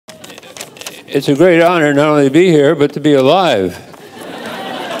It's a great honor not only to be here, but to be alive.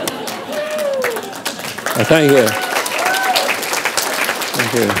 Thank you.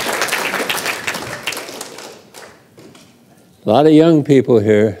 Thank you. A lot of young people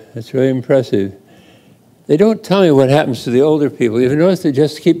here. It's really impressive. They don't tell me what happens to the older people. You've noticed they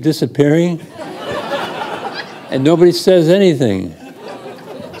just keep disappearing? And nobody says anything.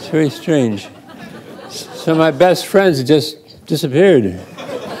 It's very strange. Some of my best friends just disappeared.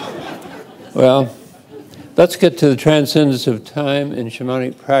 Well, let's get to the transcendence of time in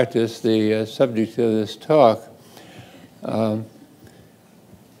shamanic practice, the subject of this talk.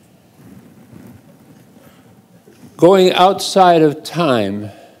 Going outside of time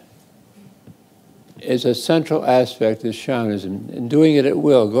is a central aspect of shamanism, and doing it at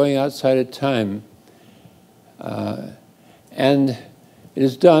will, going outside of time. And it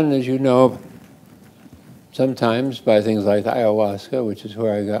is done, as you know, sometimes by things like ayahuasca, which is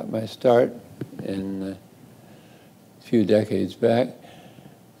where I got my start in a few decades back.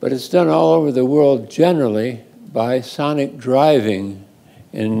 But it's done all over the world generally by sonic driving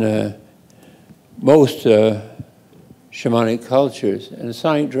in most shamanic cultures. And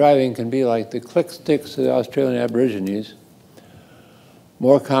sonic driving can be like the click sticks of the Australian Aborigines.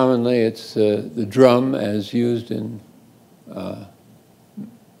 More commonly, it's the drum as used in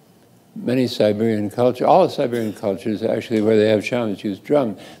many Siberian cultures. All the Siberian cultures, actually, where they have shamans, use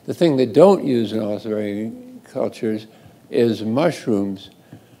drum. The thing they don't use in all Siberian cultures is mushrooms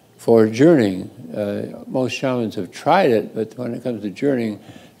for journeying. Most shamans have tried it, but when it comes to journeying,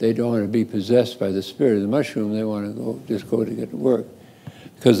 they don't want to be possessed by the spirit of the mushroom. They want to just go to get to work.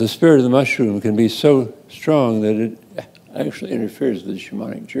 Because the spirit of the mushroom can be so strong that it actually interferes with the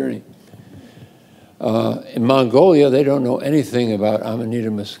shamanic journey. In Mongolia, they don't know anything about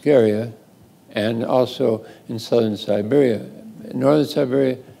Amanita muscaria, and also in southern Siberia. In northern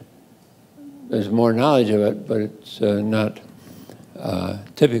Siberia, there's more knowledge of it, but it's not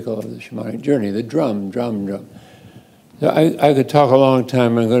typical of the shamanic journey. The drum. So I could talk a long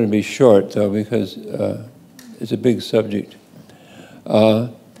time. I'm going to be short, though, because it's a big subject.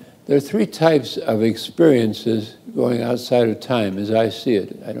 There are three types of experiences going outside of time, as I see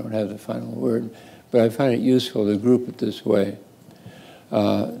it. I don't have the final word, but I find it useful to group it this way.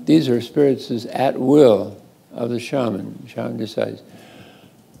 These are experiences at will of the shaman. The shaman decides.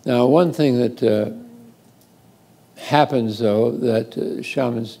 Now, one thing that happens, though, that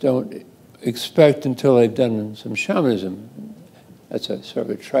shamans don't expect until they've done some shamanism. That's a sort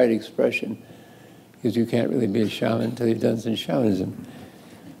of a trite expression, because you can't really be a shaman until you've done some shamanism.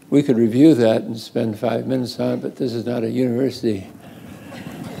 We could review that and spend 5 minutes on it, but this is not a university.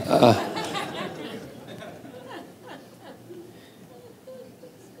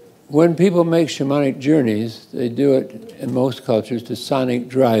 When people make shamanic journeys, they do it in most cultures to sonic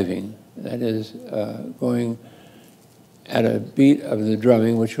driving. That is, going at a beat of the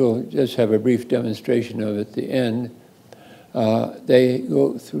drumming, which we'll just have a brief demonstration of at the end. They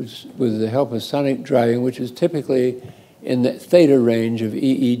go through with the help of sonic driving, which is typically in the theta range of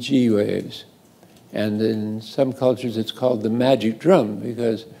EEG waves. And in some cultures, it's called the magic drum,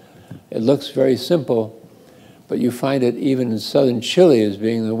 because it looks very simple, but you find it even in southern Chile as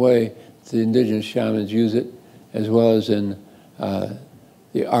being the way the indigenous shamans use it, as well as in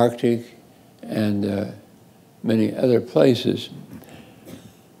the Arctic and many other places.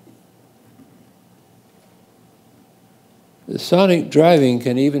 The sonic driving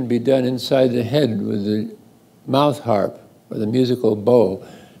can even be done inside the head with the mouth harp or the musical bow.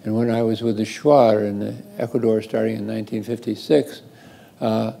 And when I was with the Shuar in Ecuador starting in 1956,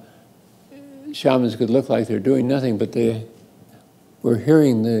 shamans could look like they're doing nothing, but they were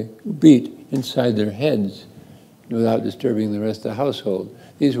hearing the beat inside their heads without disturbing the rest of the household.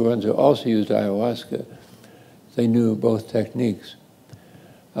 These were ones who also used ayahuasca. They knew both techniques.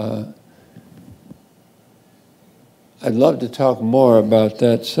 I'd love to talk more about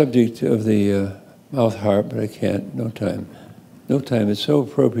that subject of the mouth harp, but I can't. No time. No time. It's so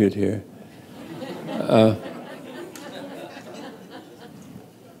appropriate here.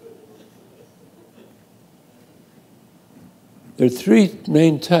 There are three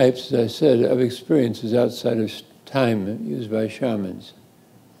main types, as I said, of experiences outside of time used by shamans.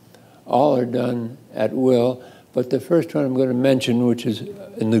 All are done at will, but the first one I'm going to mention, which is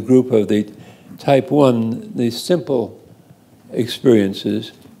in the group of the type 1, the simple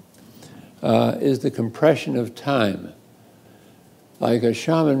experiences, is the compression of time. Like a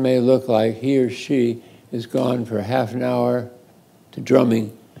shaman may look like he or she is gone for half an hour to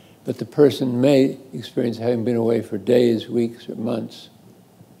drumming, but the person may experience having been away for days, weeks, or months.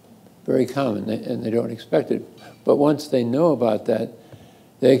 Very common, and they don't expect it. But once they know about that,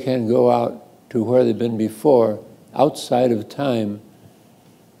 they can go out to where they've been before, outside of time,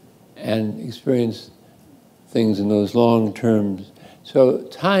 and experience things in those long terms. So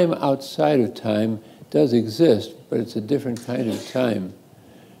time outside of time does exist, but it's a different kind of time.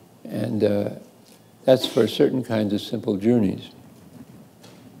 And that's for certain kinds of simple journeys.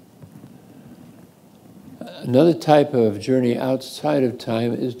 Another type of journey outside of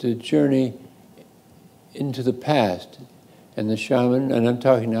time is to journey into the past. And the shaman, and I'm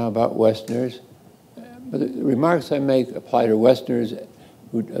talking now about Westerners, but the remarks I make apply to Westerners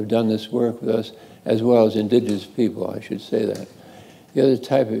who have done this work with us, as well as indigenous people, I should say that. The other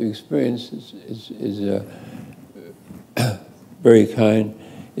type of experience is very kind,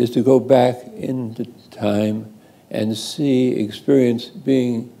 is to go back into time and see, experience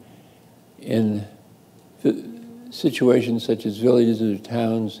being in situations such as villages or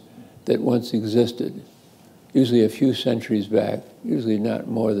towns that once existed, usually a few centuries back, usually not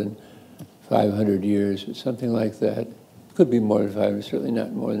more than 500 years, or something like that. Could be more than 500, certainly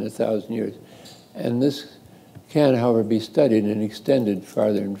not more than 1,000 years. And this can, however, be studied and extended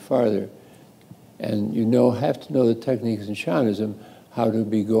farther and farther. And you have to know the techniques in shamanism, how to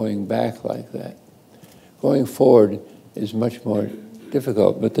be going back like that. Going forward is much more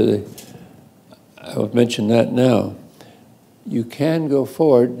difficult, but I'll mention that now. You can go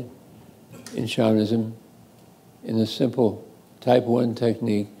forward in shamanism in the simple type 1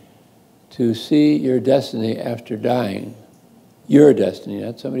 technique to see your destiny after dying. Your destiny,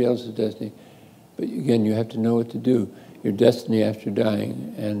 not somebody else's destiny. But again, you have to know what to do. Your destiny after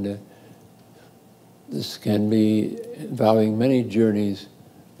dying. And this can be involving many journeys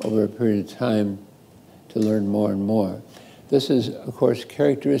over a period of time to learn more and more. This is, of course,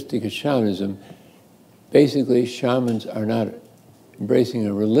 characteristic of shamanism. Basically, shamans are not embracing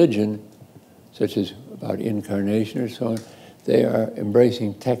a religion, such as about incarnation or so on. They are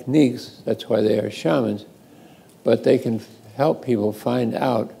embracing techniques, that's why they are shamans, but they can help people find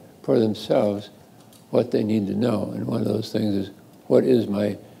out for themselves what they need to know. And one of those things is, what is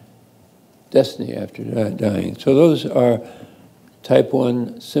my destiny after dying? So those are type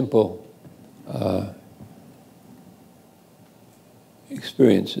 1 simple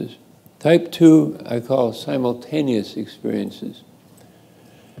experiences. Type 2, I call simultaneous experiences.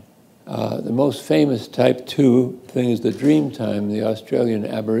 The most famous type 2 thing is the dream time, the Australian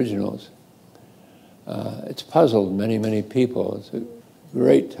Aboriginals. It's puzzled many, many people. It's a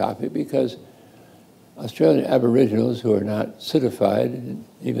great topic because Australian Aboriginals who are not citified,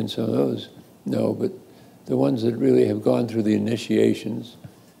 even some of those know, but the ones that really have gone through the initiations,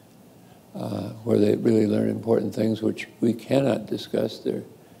 where they really learn important things which we cannot discuss, they're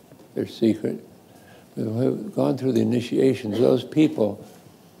secret. But who have gone through the initiations, those people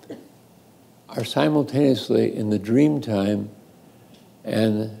are simultaneously in the dream time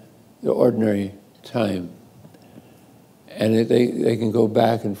and the ordinary time. And they can go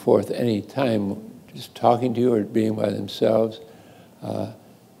back and forth any time, just talking to you or being by themselves.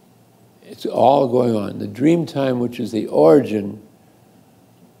 It's all going on. The dream time, which is the origin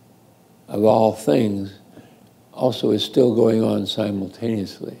of all things, also is still going on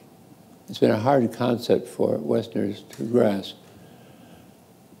simultaneously. It's been a hard concept for Westerners to grasp.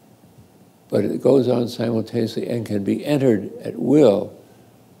 But it goes on simultaneously and can be entered at will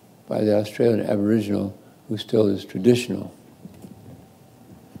by the Australian Aboriginal who still is traditional.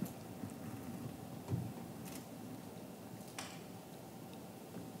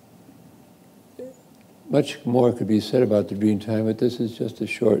 Much more could be said about the dream time, but this is just a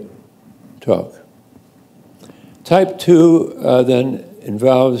short talk. Type 2 then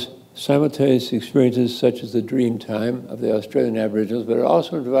involves simultaneous experiences such as the dream time of the Australian Aboriginals, but it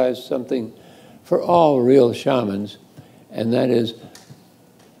also involves something for all real shamans, and that is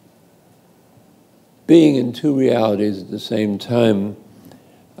being in two realities at the same time,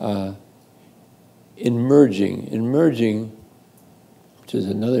 emerging. Emerging, which is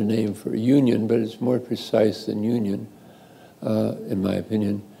another name for union, but it's more precise than union, in my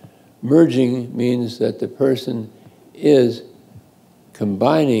opinion. Merging means that the person is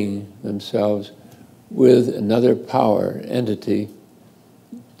combining themselves with another power, entity,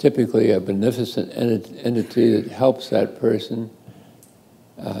 typically a beneficent entity that helps that person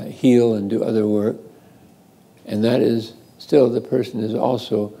heal and do other work. And that is still, the person is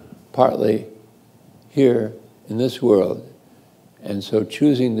also partly here in this world. And so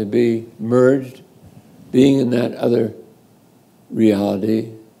choosing to be merged, being in that other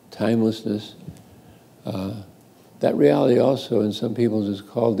reality, timelessness, that reality also in some peoples is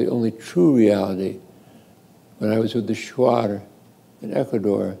called the only true reality. When I was with the Shuar in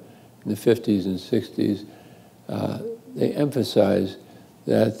Ecuador in the 50s and 60s, they emphasized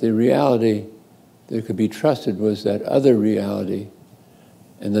that the reality that could be trusted was that other reality,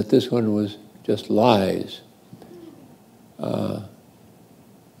 and that this one was just lies.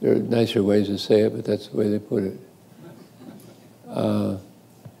 There are nicer ways to say it, but that's the way they put it.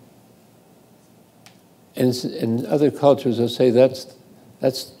 In other cultures, they'll say that's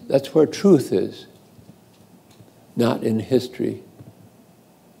where truth is, not in history.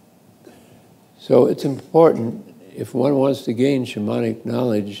 So it's important, if one wants to gain shamanic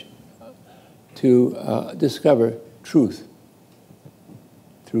knowledge, to discover truth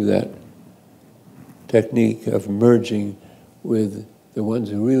through that technique of merging with the ones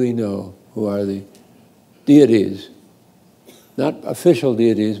who really know, who are the deities, not official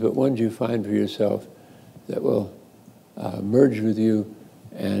deities, but ones you find for yourself that will merge with you,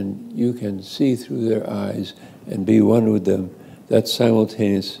 and you can see through their eyes and be one with them. That's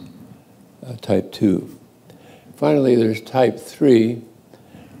simultaneous type 2. Finally, there's type 3,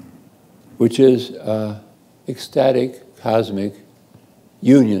 which is ecstatic cosmic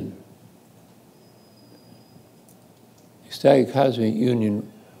union. Ecstatic cosmic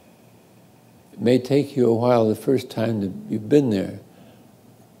union may take you a while the first time that you've been there,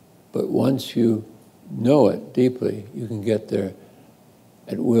 but once you know it deeply, you can get there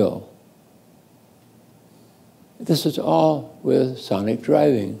at will. This is all with sonic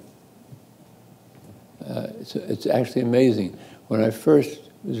driving. It's actually amazing. When I first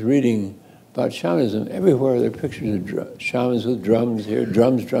was reading about shamanism, everywhere there are pictures of shamans with drums here,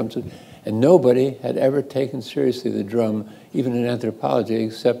 drums, and nobody had ever taken seriously the drum, even in anthropology,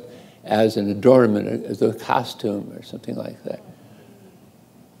 except as an adornment, as a costume or something like that.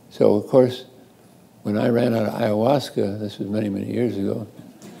 So, of course, when I ran out of ayahuasca, this was many, many years ago,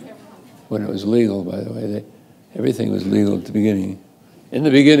 when it was legal, by the way, everything was legal at the beginning. In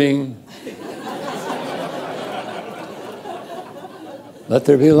the beginning, let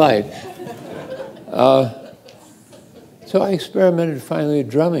there be light. So I experimented finally with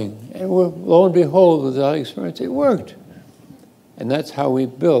drumming, and lo and behold, without experience, it worked. And that's how we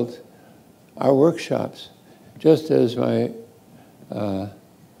built our workshops. Just as my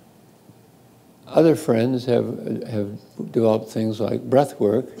other friends have developed things like breath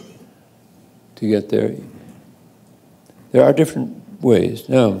work to get there. There are different ways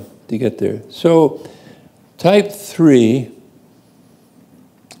now to get there. So type 3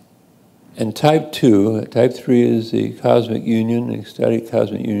 and type 2, type 3 is the cosmic union, ecstatic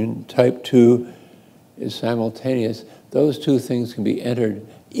cosmic union. Type 2 is simultaneous. Those two things can be entered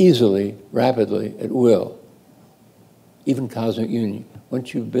easily, rapidly, at will. Even cosmic union.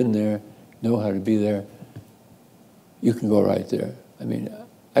 Once you've been there, know how to be there, you can go right there. I mean,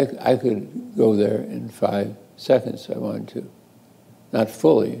 I could go there in 5 seconds if I wanted to. Not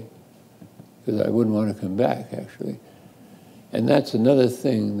fully, because I wouldn't want to come back, actually. And that's another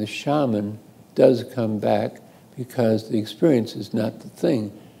thing. The shaman does come back because the experience is not the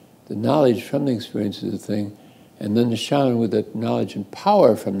thing. The knowledge from the experience is the thing. And then the shaman, with the knowledge and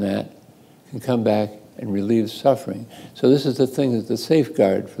power from that, can come back and relieve suffering. So this is the thing that's the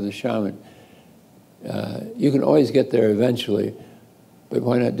safeguard for the shaman. You can always get there eventually, but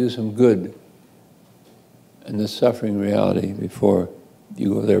why not do some good in the suffering reality before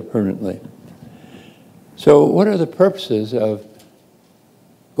you go there permanently? So what are the purposes of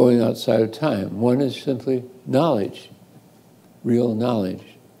going outside of time? One is simply knowledge, real knowledge.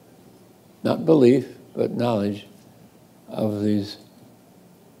 Not belief, but knowledge of these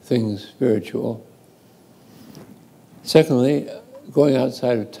things spiritual. Secondly, going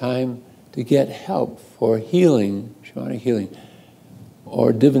outside of time to get help for healing, shamanic healing,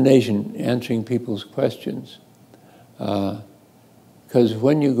 or divination, answering people's questions. Because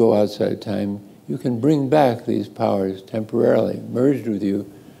when you go outside of time, you can bring back these powers temporarily, merged with you,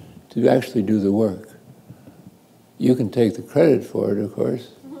 to actually do the work. You can take the credit for it, of course,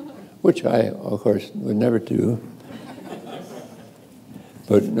 which I, of course, would never do.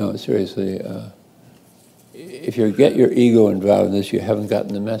 But no, seriously, if you get your ego involved in this, you haven't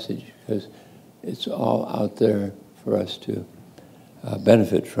gotten the message, because it's all out there for us to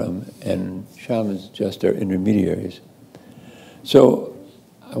benefit from, and shamans just are intermediaries. So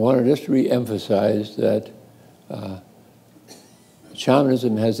I want to just re-emphasize that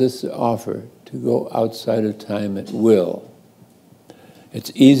shamanism has this to offer, to go outside of time at will.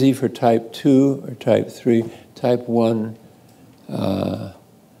 It's easy for type 2 or type 3. Type 1,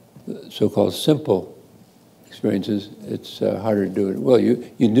 so-called simple experiences, it's harder to do it. Well, you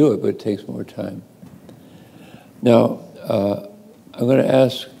do it, but it takes more time. Now, I'm going to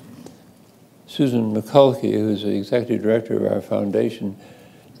ask Susan McCulkey, who's the executive director of our foundation,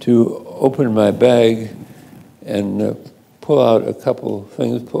 to open my bag and pull out a couple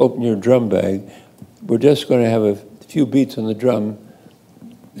things. Open your drum bag we're just going to have a few beats on the drum.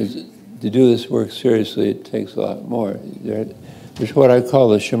 To do this work seriously, it takes a lot more. There's what I call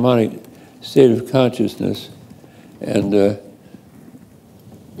the shamanic state of consciousness, and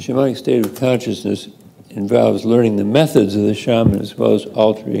shamanic state of consciousness involves learning the methods of the shaman as well as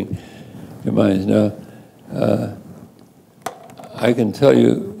altering your minds. Now, I can tell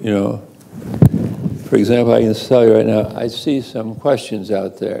you, you know, for example, I can tell you right now, I see some questions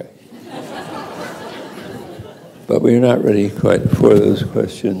out there. But we're not ready quite for those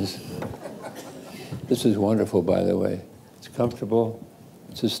questions. This is wonderful, by the way. It's comfortable.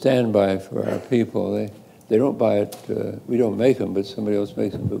 It's a standby for our people. They don't buy it. We don't make them, but somebody else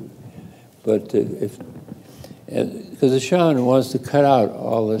makes them. But because the shaman wants to cut out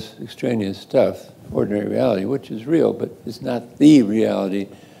all this extraneous stuff, ordinary reality, which is real, but it's not the reality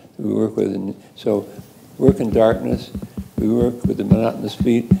that we work with. And so, work in darkness. We work with the monotonous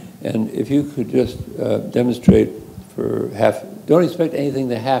beat. And if you could just demonstrate for half, don't expect anything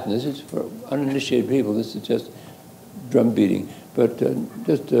to happen. This is for uninitiated people. This is just drum beating. But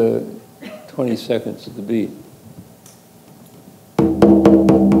just 20 seconds of the beat.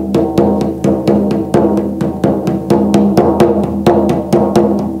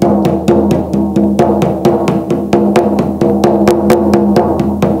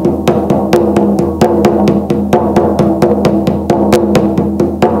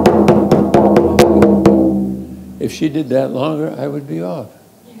 If she did that longer, I would be off.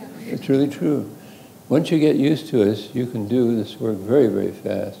 Yeah. It's really true. Once you get used to us, you can do this work very, very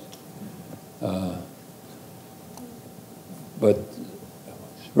fast. But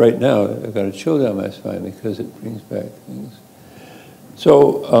right now, I've got a chill down my spine because it brings back things.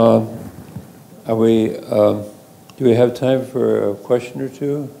 So, are we? Do we have time for a question or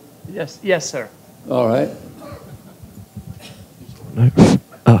two? Yes, yes, sir. All right.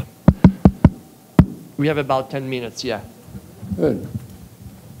 We have about 10 minutes, yeah. Good.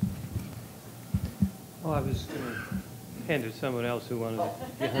 Oh, I was going to hand it to someone else who wanted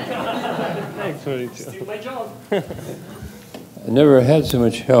it. Thanks, Tony. Steal my job. I never had so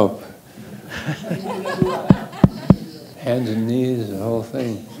much help. Hands and knees, the whole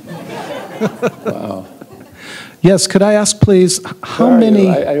thing. Wow. Yes, could I ask, please, how many...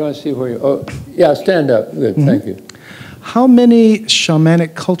 I don't see where you... Oh, yeah, stand up. Good, thank you. How many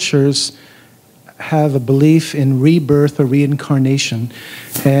shamanic cultures have a belief in rebirth or reincarnation,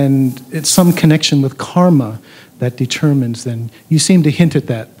 and it's some connection with karma that determines then? You seem to hint at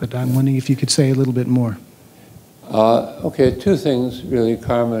that, but I'm wondering if you could say a little bit more. Okay, two things, really,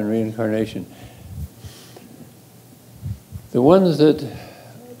 karma and reincarnation. The ones that...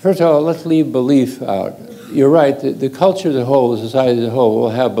 First of all, let's leave belief out. You're right, the culture as a whole, the society as a whole, will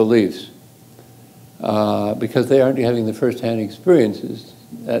have beliefs because they aren't having the first-hand experiences.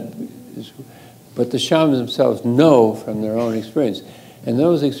 But the shamans themselves know from their own experience. And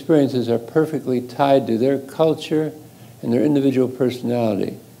those experiences are perfectly tied to their culture and their individual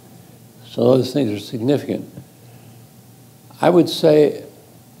personality. So those things are significant. I would say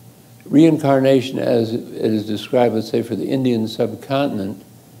reincarnation, as it is described, let's say, for the Indian subcontinent,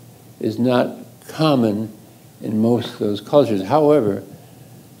 is not common in most of those cultures. However,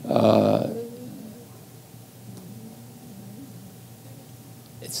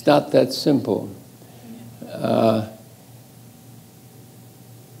 it's not that simple.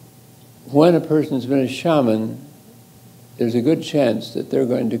 When a person's been a shaman, there's a good chance that they're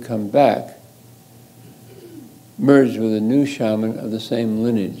going to come back, merged with a new shaman of the same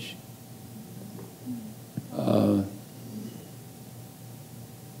lineage.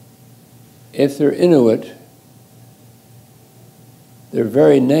 If they're Inuit, their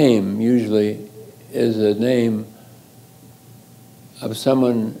very name usually is a name of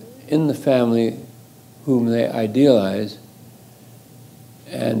someone in the family whom they idealize,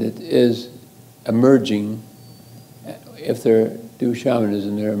 and it is emerging. If they do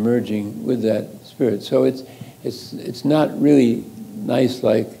shamanism, they're emerging with that spirit. So it's not really nice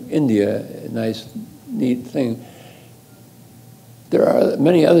like India, a nice, neat thing. There are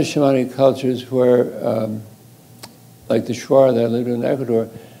many other shamanic cultures where, like the Shuar that lived in Ecuador,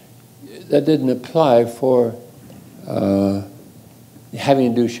 that didn't apply for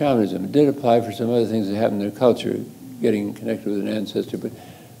having to do shamanism. It did apply for some other things that happened in their culture, getting connected with an ancestor, but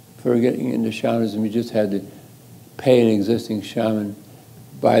for getting into shamanism, you just had to pay an existing shaman,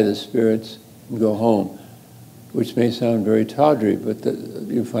 buy the spirits, and go home, which may sound very tawdry, but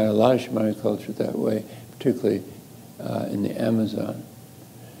you find a lot of shamanic culture that way, particularly in the Amazon.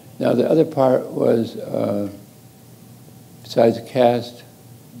 Now, the other part was, besides caste,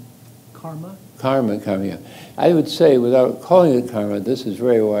 Karma? Karma, yeah. I would say, without calling it karma, this is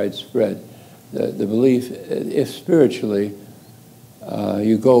very widespread. the belief, if spiritually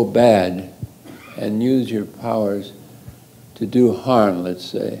you go bad and use your powers to do harm, let's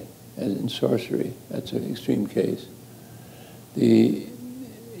say, as in sorcery, that's an extreme case.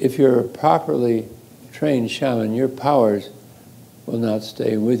 If you're a properly trained shaman, your powers will not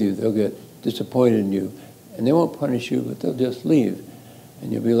stay with you. They'll get disappointed in you. And they won't punish you, but they'll just leave.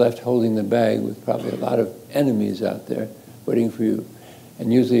 And you'll be left holding the bag with probably a lot of enemies out there waiting for you.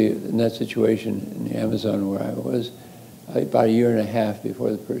 And usually in that situation in the Amazon where I was, about a year and a half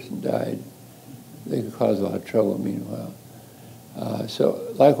before the person died, they could cause a lot of trouble meanwhile. So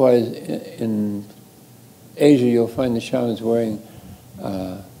likewise, in Asia, you'll find the shamans wearing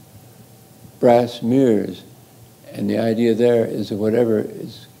brass mirrors. And the idea there is that whatever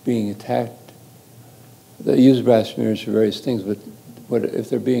is being attacked, they use brass mirrors for various things, but if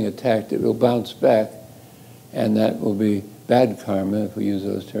they're being attacked, it will bounce back, and that will be bad karma, if we use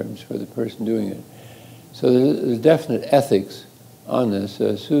those terms, for the person doing it. So there's definite ethics on this.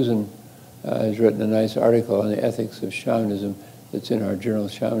 Susan has written a nice article on the ethics of shamanism that's in our journal,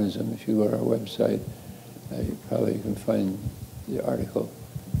 Shamanism. If you go to our website, you probably can find the article.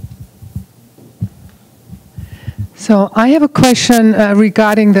 So I have a question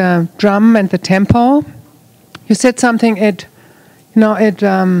regarding the drum and the tempo. You said something it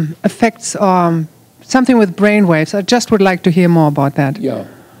affects something with brain waves. I just would like to hear more about that. Yeah.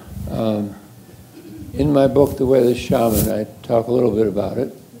 In my book, The Way of the Shaman, I talk a little bit about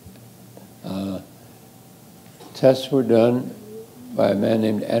it. Tests were done by a man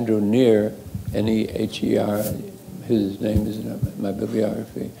named Andrew Neher, N-E-H-E-R. His name is in my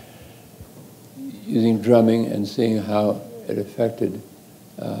bibliography. Using drumming and seeing how it affected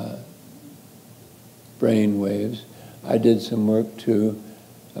brain waves. I did some work too,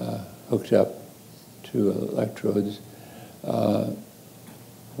 hooked up to electrodes.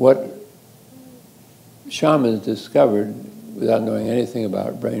 What shamans discovered, without knowing anything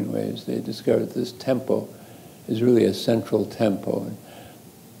about brain waves, they discovered that this tempo is really a central tempo.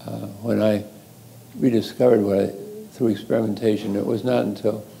 When I rediscovered through experimentation, it was not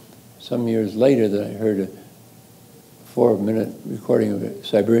until some years later that I heard a 4-minute recording of a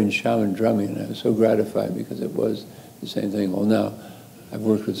Siberian shaman drumming, and I was so gratified because it was the same thing. Well, now I've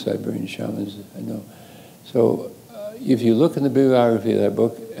worked with Siberian shamans, I know. So if you look in the bibliography of that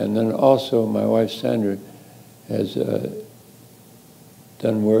book, and then also my wife Sandra has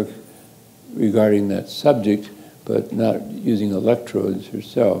done work regarding that subject, but not using electrodes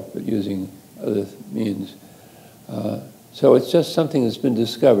herself, but using other means. So it's just something that's been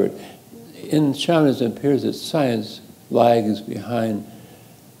discovered. In shamanism, it appears that science lags behind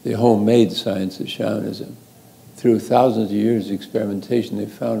the homemade science of shamanism. Through thousands of years of experimentation, they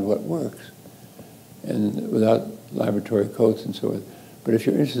found what works, and without laboratory coats and so forth. But if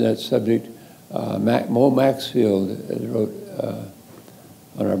you're interested in that subject, Mo Maxfield wrote,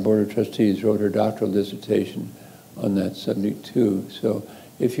 on our board of trustees, wrote her doctoral dissertation on that subject too. So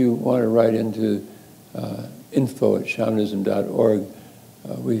if you want to write into info@shamanism.org,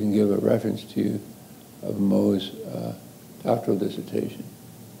 we can give a reference to you of Mo's doctoral dissertation.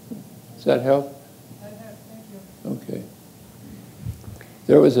 Does that help? That helps, thank you. Okay.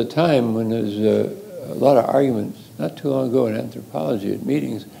 There was a time when there was a lot of arguments, not too long ago in anthropology at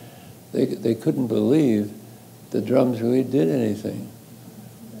meetings. They couldn't believe the drums really did anything.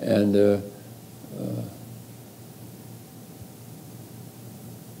 And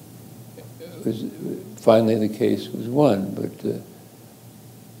finally the case was won, but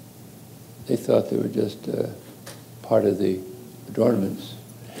they thought they were just part of the adornments.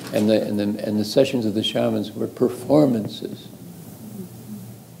 And the sessions of the shamans were performances.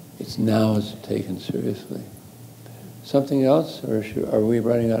 It's now taken seriously. Something else, or are we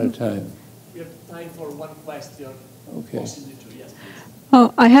running out of time? We have time for one question. Okay. Possibly two, yes, please.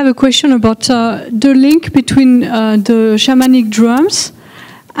 Oh, I have a question about the link between the shamanic drums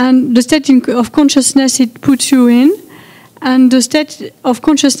and the state of consciousness it puts you in, and the state of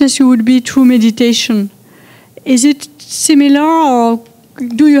consciousness you would be through meditation. Is it similar, or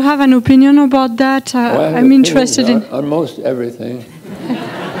do you have an opinion about that? I'm interested in on most everything.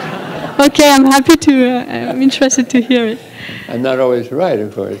 Okay, I'm happy to. I'm interested to hear it. I'm not always right,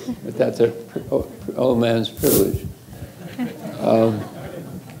 of course, but that's an old man's privilege.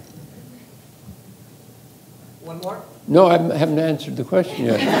 One more? No, I haven't answered the question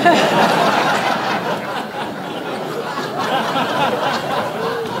yet.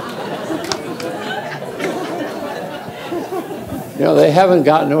 You know, they haven't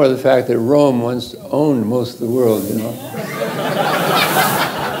gotten over the fact that Rome once owned most of the world, you know.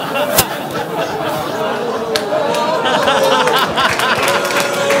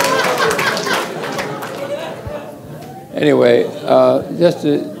 Anyway, just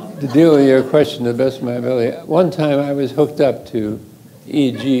to deal with your question to the best of my ability, one time I was hooked up to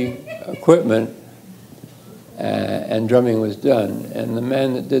EEG equipment and drumming was done. And the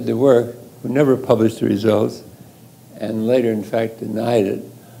man that did the work, who never published the results, and later, in fact, denied it,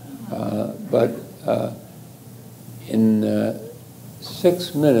 but in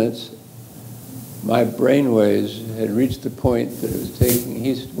 6 minutes, my brain waves had reached the point that it was taking,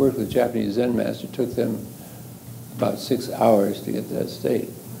 he worked with a Japanese Zen master, it took them about 6 hours to get to that state.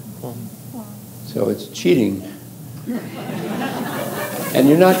 So it's cheating. And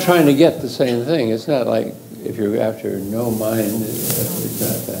you're not trying to get the same thing. It's not like if you're after no mind, it's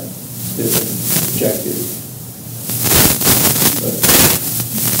not that. It's objective. But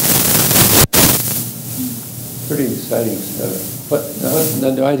pretty exciting stuff. But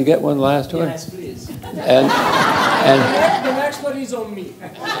now, do I get one last one? Yes, please. And The next one is on me.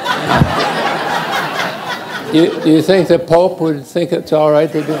 do you think the Pope would think it's all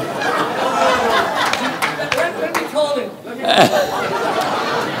right to do? Let me call him.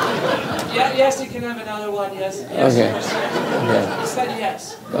 Yeah, yes, you can have another one, yes. Yes, Okay. okay. He said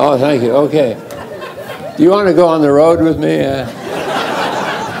yes. Oh, thank you. Okay. Do you want to go on the road with me?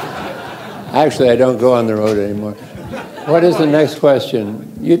 Actually, I don't go on the road anymore. What is the next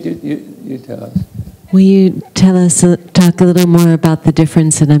question? You tell us. Will you tell us, talk a little more about the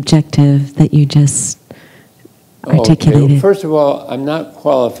difference in objective that you just articulated? Okay. First of all, I'm not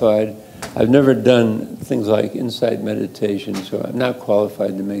qualified. I've never done things like insight meditation, so I'm not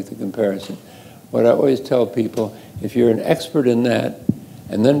qualified to make the comparison. What I always tell people, if you're an expert in that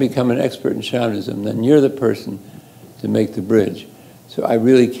and then become an expert in shamanism, then you're the person to make the bridge. So I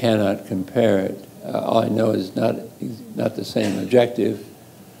really cannot compare it. All I know is not the same objective.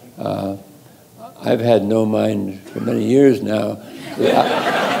 I've had no mind for many years now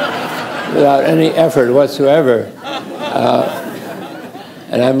without any effort whatsoever.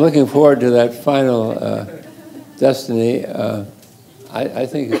 And I'm looking forward to that final destiny. I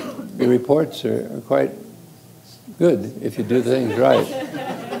think the reports are quite good if you do things right.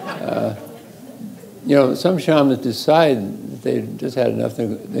 You know, some shamans decide that they just had enough.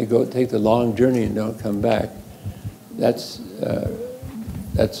 They go take the long journey and don't come back. That's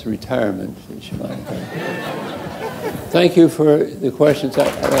retirement in shamanic. Thank you for the questions. Thank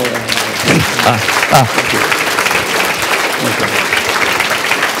you.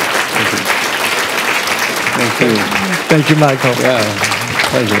 Thank you. Thank you, Michael. Yeah,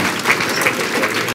 pleasure.